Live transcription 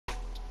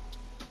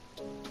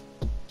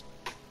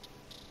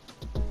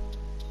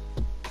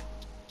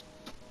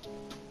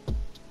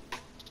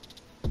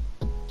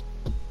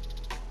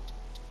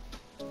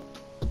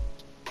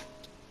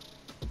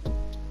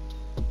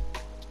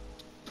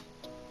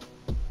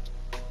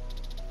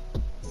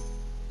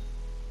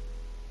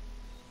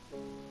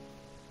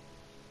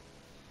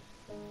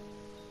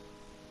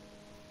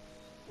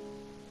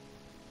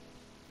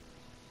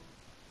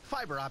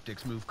Fiber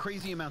optics move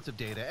crazy amounts of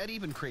data at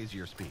even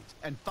crazier speeds,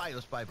 and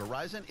Fios by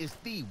Verizon is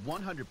the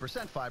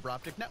 100% fiber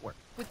optic network.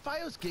 With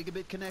Fios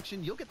Gigabit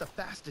connection, you'll get the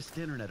fastest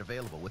internet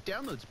available with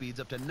download speeds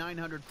up to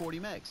 940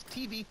 megs,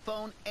 TV,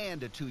 phone,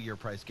 and a 2-year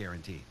price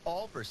guarantee.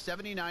 All for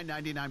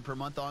 $79.99 per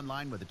month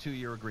online with a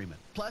 2-year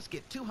agreement. Plus,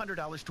 get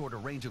 $200 toward a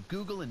range of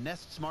Google and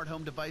Nest smart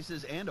home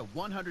devices and a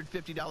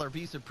 $150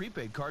 Visa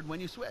prepaid card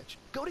when you switch.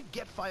 Go to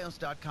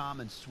getfios.com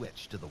and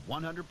switch to the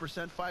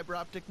 100% fiber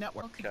optic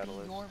network. What could be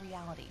your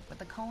reality with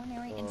the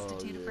Culinary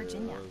Institute of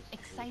Virginia?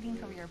 Exciting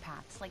career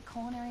paths like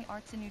culinary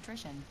arts and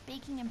nutrition,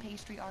 baking and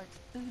pastry arts,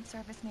 food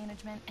service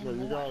management,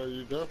 and more.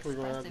 You definitely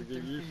gonna have to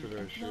get used to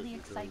that shit. Feel the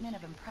excitement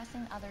of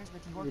impressing others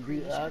with your To be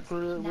creations.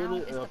 accurate Now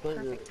with it, is I the think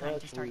perfect it time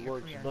to start actually your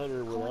works career.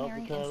 better without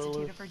Culinary the catalyst,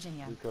 Institute of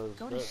Virginia. because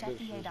Go to that bitch just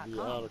be out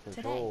chefda.com of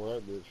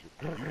control. today.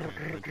 That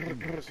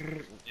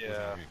bitch.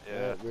 Yeah.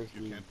 That bitch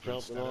be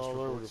jumping all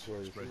over the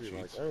place. You be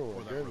like, oh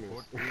my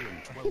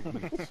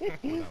goodness.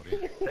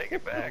 Take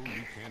it back.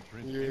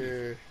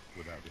 Yeah.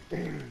 Without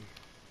it.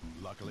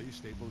 Luckily,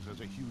 Staples has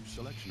a huge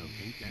selection of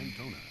ink and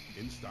toner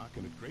in stock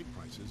and at great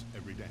prices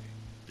every day.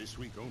 This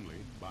week only,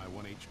 buy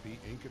 1 HP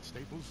ink at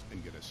Staples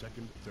and get a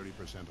second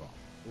 30% off.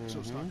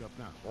 So stock up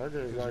now. I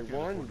get like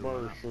one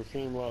burst, it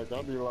seems like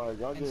I get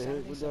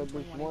hit with that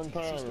bitch one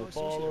time and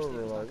fall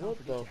over. Like,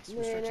 what the?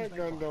 Man, that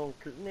gun don't,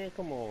 man,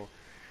 come on.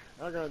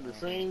 I got the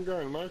same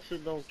gun. My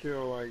shit don't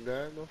kill like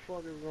that. The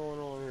fuck is going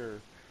on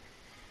here?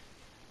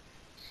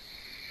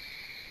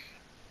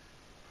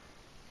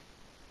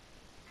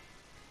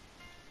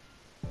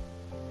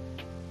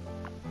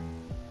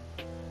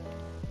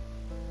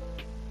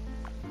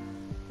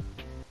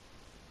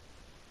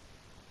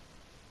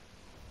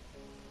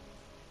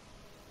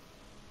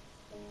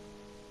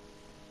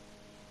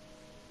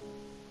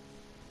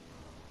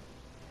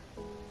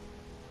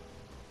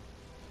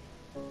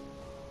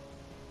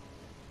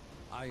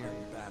 Iron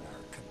Banner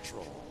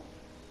Control.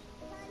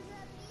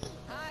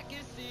 I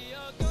can see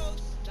your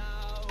ghost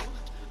now.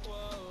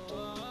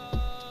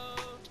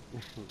 Whoa.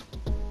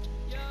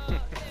 You're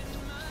in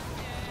my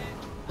head.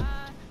 I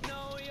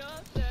know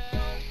you're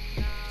there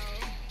now.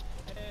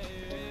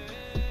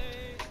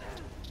 Hey.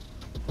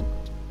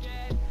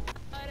 Get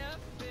out of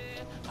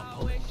it.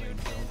 I wish you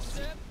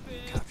disappeared.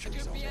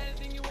 It could be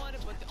anything you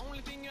wanted, but the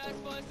only thing you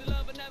asked for is the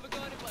love I never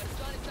got it. But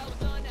it's honest, I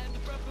was on, and the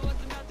profit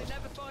wasn't nothing.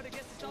 Never thought. I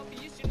guess it's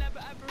obvious you never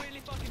ever really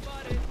fucking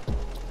bought it.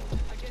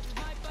 I guess it's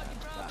my fucking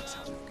problem. That's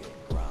how you gain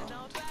ground. And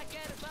now I'm back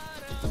at the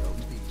bottom.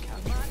 Zone B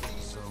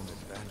captured. Zone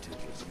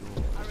advantage is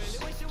yours. I really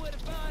wish you would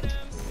have bought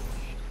him.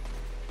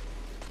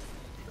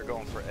 They're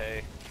going for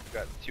A. We've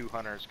got 2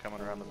 hunters coming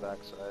around the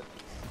backside.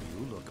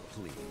 You look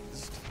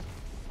pleased.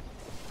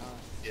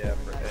 Yeah,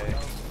 for A.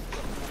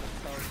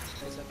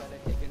 Guess I better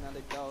take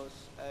another dose.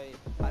 Ay,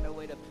 hide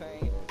away the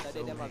pain, let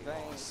it in my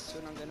veins.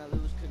 Soon I'm gonna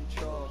lose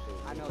control.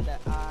 I know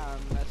that I'm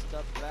messed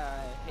up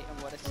bad, hating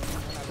what I see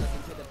when I look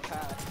into the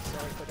past.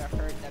 Sorry for the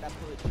hurt that I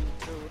put you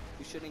through.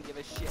 You shouldn't give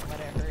a shit, but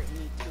it hurt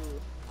me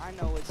too. I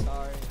know it's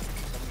hard,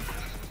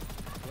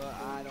 but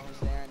I don't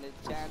stand a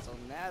chance. I'll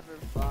never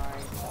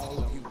find All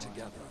of you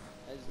together.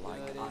 as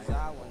like good as iron.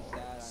 I once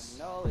had. I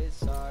know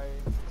it's hard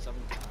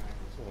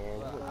sometimes,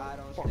 but I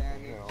don't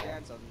stand a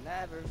chance. I'll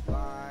never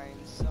find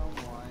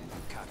someone as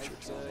Captured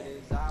good zone.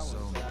 as I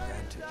Zone once had.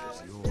 advantage is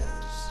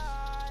yours.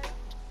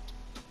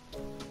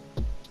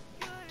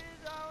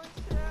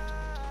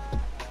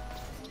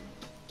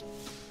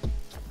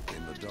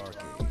 In the dark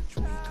age,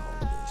 we call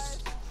this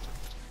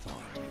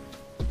fun.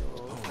 Your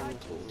opponent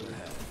pulled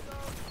ahead.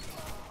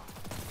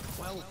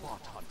 Well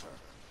fought, Hunter.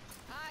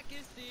 I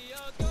can see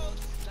your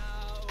ghost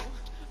now.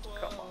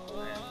 Come on,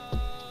 man.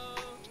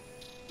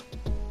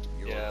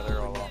 Your Yeah, they're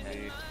all on opponent B.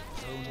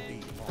 Zone B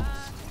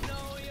lost.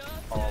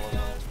 All of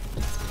them.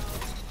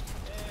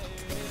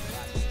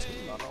 That's 2.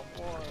 Not no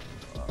more.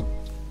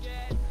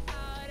 Get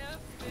out of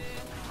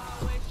it. I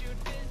wish you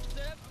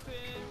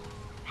disappear.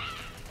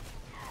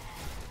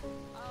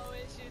 I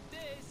wish you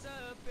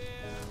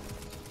disappear.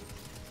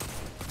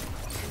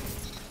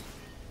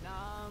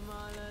 Now I'm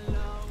all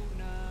alone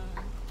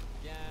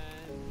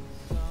again.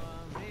 So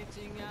I'm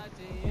reaching out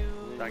to you.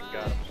 I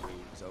got him.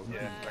 Zone Yeah,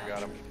 B I got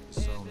him.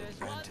 captured. Zone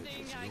advantage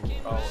is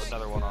yours. Oh,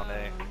 another one on A.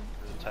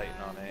 There's a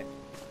Titan on A.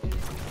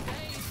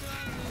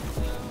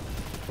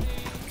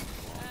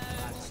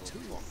 That's 2.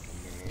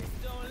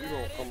 You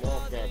gonna come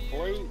off that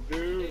plate,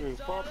 dude, and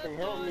fucking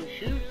help me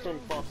shoot some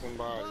fucking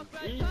body.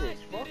 Jesus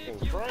fucking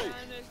Christ.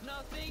 There's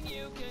nothing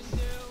you can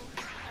do.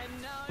 And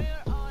now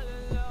you're all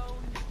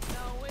alone.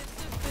 Now it's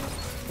the thing.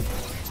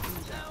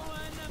 Now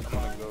when I'm I'm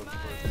gonna on go my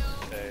towards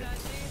own, A. I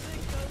see the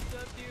ghost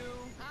of you.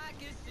 I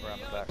can see Around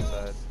the your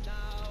backside. ghost now.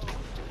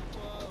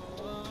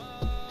 Whoa.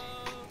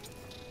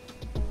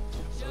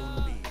 Zone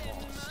B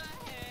lost.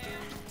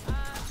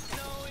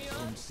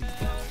 Zone C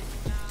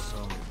captured.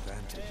 Zone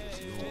advantage is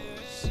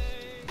yours.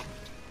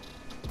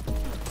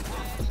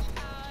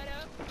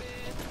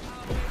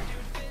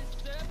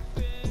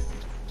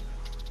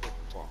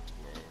 Fuck,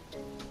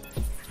 man.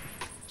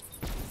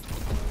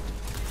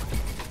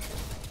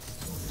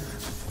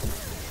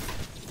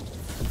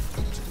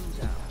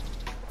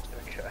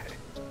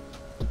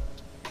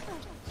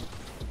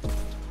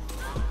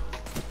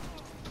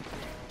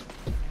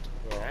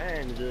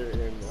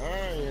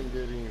 am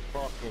getting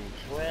fucking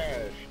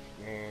trashed,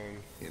 man.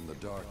 In the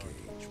Dark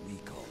Age, we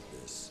call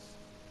this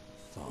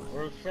fun.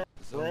 What's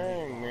so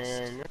wrong,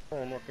 man? I'm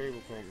on my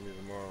cable company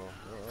tomorrow.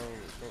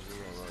 Something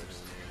like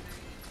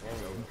that, man.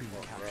 Zone B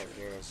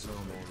captured.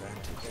 Zone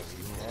advantage is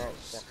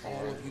yours.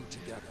 All of you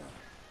together,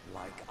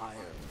 like iron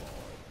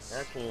boards.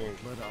 I can't.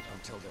 Split up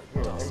until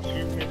they're Look, I'm dust.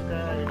 shooting this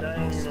guy and I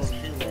don't even know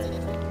shooting at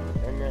him.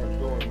 I'm not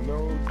doing no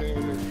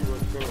damage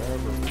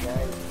whatsoever.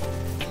 Guys,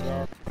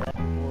 back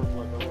and forth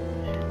like I wasn't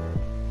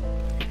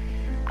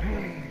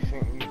shooting.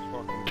 Something's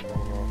fucking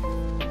going on.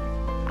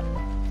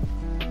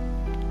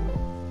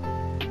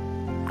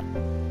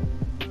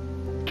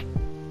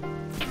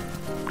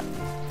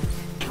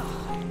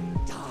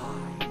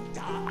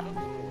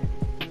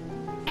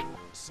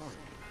 Sorry.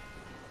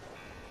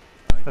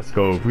 Let's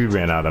go. We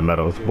ran out of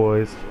medals,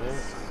 boys.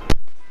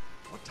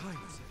 What time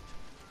is it?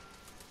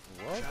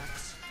 What?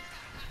 Jax?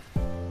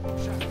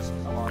 Jax,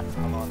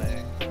 I'm on A.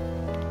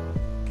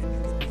 can you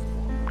get me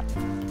one?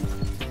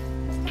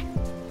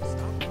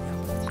 Stop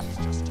yelling. It's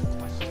just a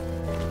question.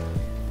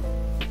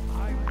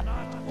 I'm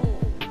not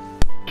old.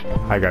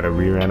 I got a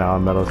re-ran out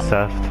of medals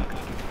theft.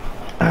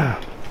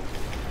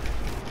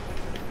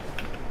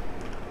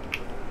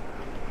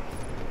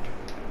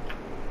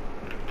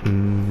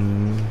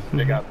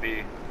 They got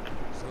B.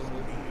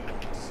 Zone B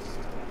lost.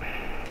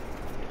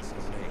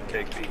 Zone A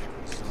Take B.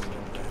 Zone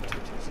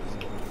advantage is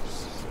yours.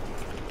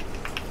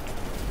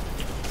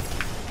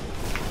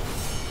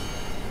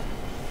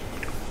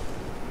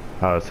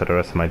 Oh, so the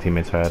rest of my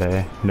teammates are at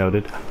A.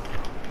 Noted.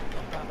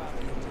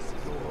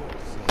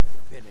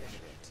 Finish it.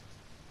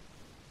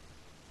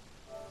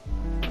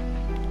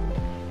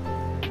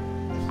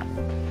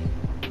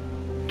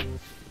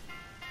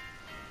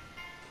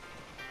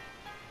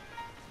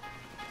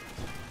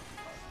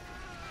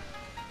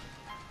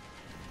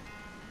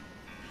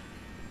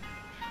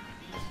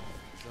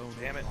 Zone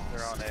Damn it,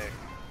 they're on A.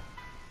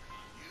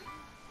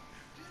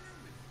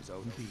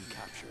 Zone B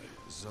captured.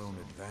 Zone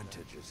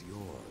advantage is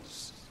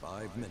yours.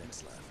 5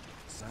 minutes left.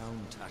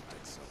 Sound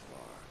tactics so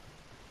far.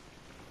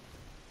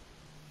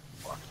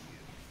 Fuck you.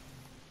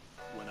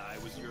 When I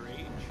was your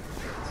age,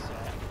 it's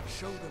sad.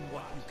 Show them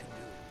what you can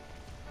do.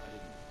 I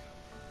didn't come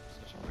from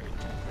such a great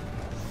family.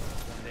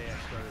 One day I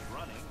started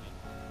running,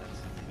 and that's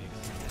what makes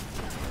sense.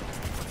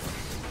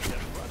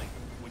 Just running.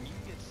 When you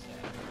get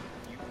sad,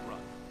 you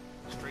run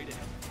straight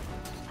ahead.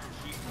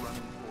 Keep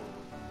running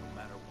forward, no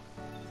matter what.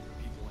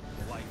 People in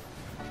your life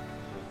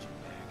hold you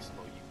back,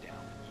 slow you down.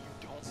 You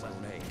don't let Zone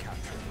them A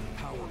captured.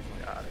 Power play.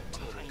 Got it.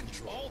 Total behind you.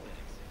 control. All that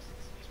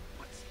exists is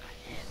what's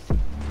ahead.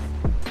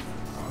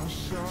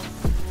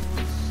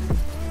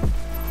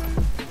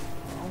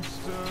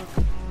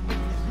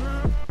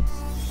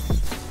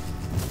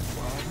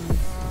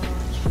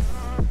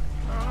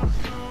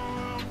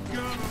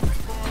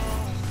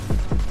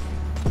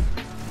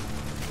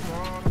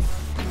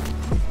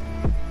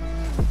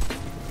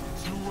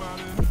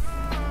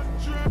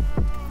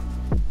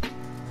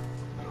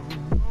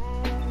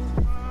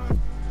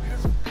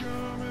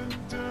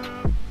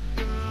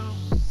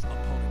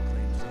 Opponent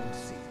claims Zone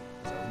C.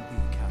 Zone B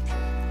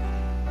captured.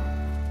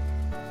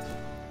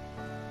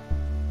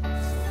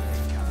 Zone A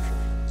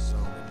captured.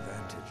 Zone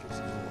advantage is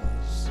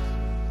yours. Zone B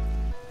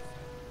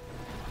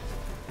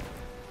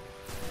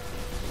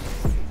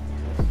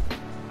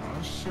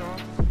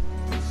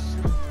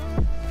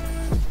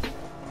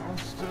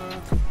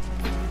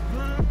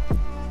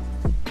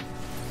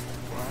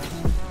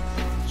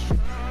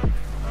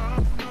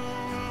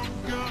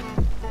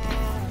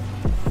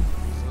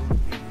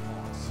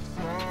lost.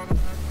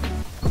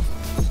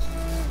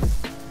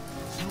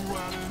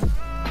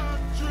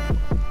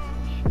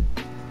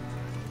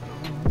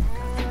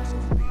 Captured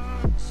Zone B.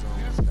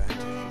 Zone advantage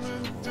is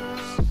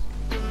yours.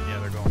 Yeah,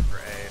 they're going for A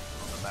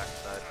on the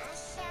backside.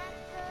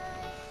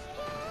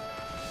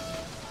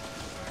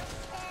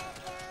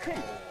 Come on,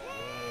 man.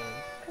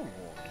 Come on,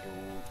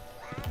 dude.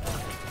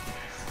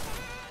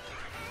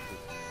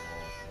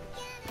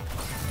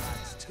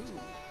 That's 2.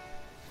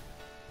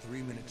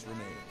 3 minutes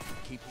remain.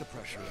 Keep the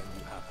pressure and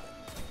you have them.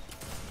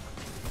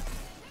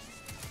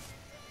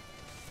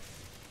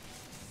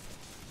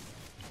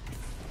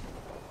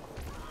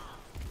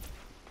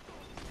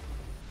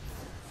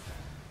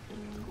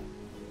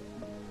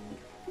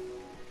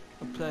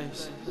 A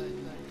place.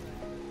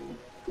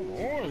 Come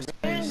on,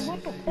 man.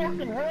 What the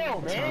fucking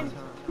hell, man?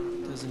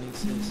 Doesn't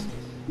exist.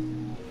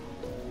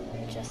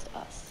 Just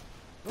us.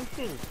 This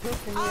shit is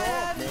pissing me I off,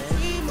 had a man.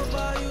 dream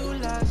about you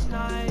last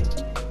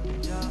night.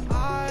 Your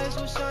eyes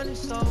were shining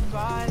so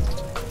bright.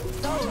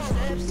 Those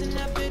lips and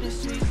that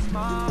bittersweet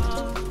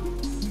smile.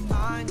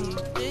 I need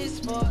this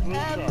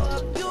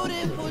forever.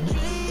 Beautiful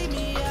dream,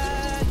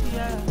 yeah,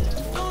 yeah.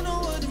 Don't know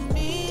what it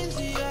means,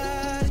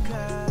 yeah,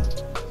 yeah.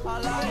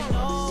 All I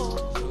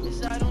know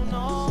is I don't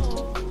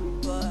know.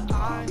 But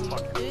I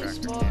need this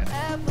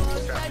forever.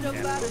 Straight up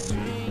out a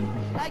dream,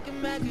 like a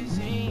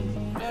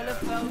magazine. Girl, it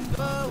felt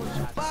good with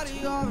your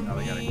body on Now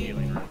they got a me.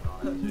 healing room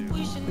on it, too.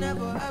 We should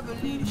never ever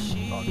leave the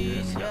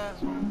sheets, yeah.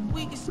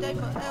 We can stay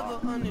forever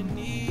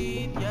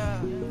underneath,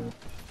 yeah.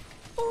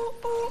 Ooh,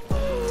 ooh, ooh.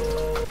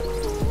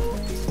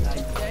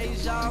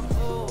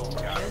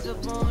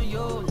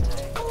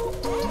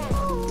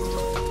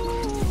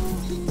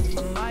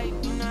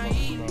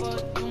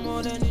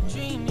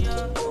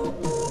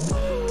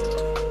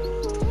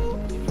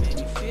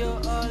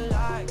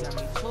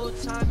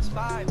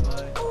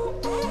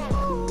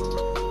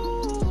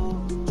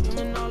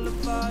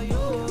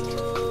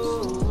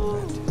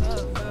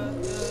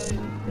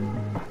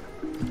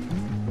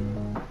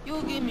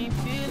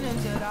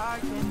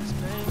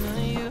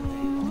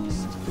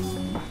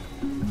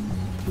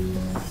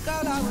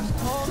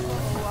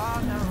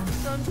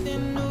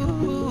 something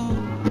new.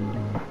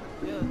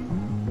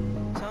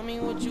 Yeah. Tell me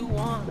what you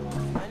want,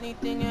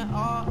 anything at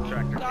all.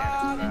 Tractor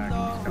Got cannon's it back. He's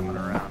though. coming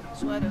around.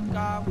 Swear to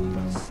God, we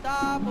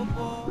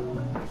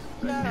unstoppable.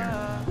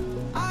 Yeah,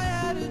 I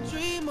had a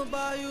dream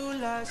about you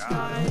last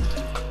night.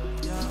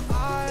 Your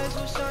eyes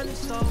were shining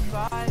so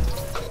bright.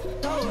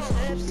 Those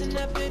lips and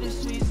that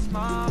bittersweet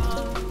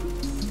smile.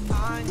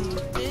 I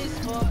need this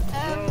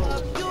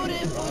forever.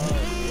 Beautiful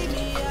dream,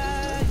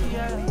 yeah,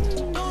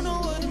 yeah. Don't know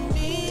what it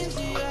means,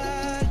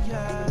 yeah,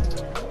 yeah.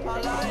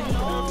 All I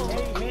know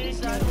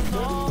is I don't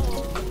know,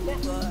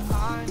 but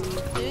I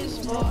need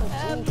this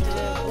forever.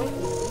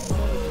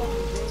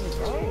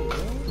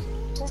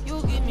 You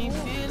give me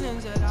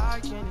feelings that I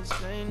can't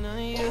explain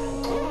to you.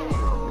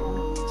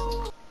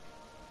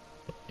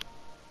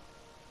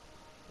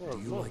 Well,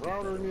 look,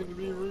 router need to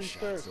be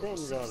reset.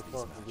 Something gotta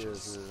fucking get here.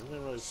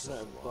 Anyway,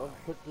 snap. I'll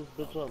pick this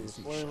bitch up and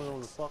slam it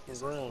on the fucking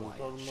ground and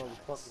tell them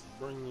motherfuckers to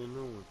bring me a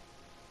new one.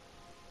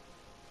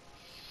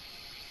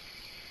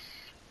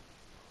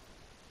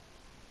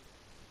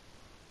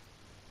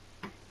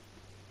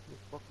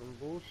 This fucking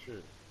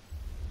bullshit.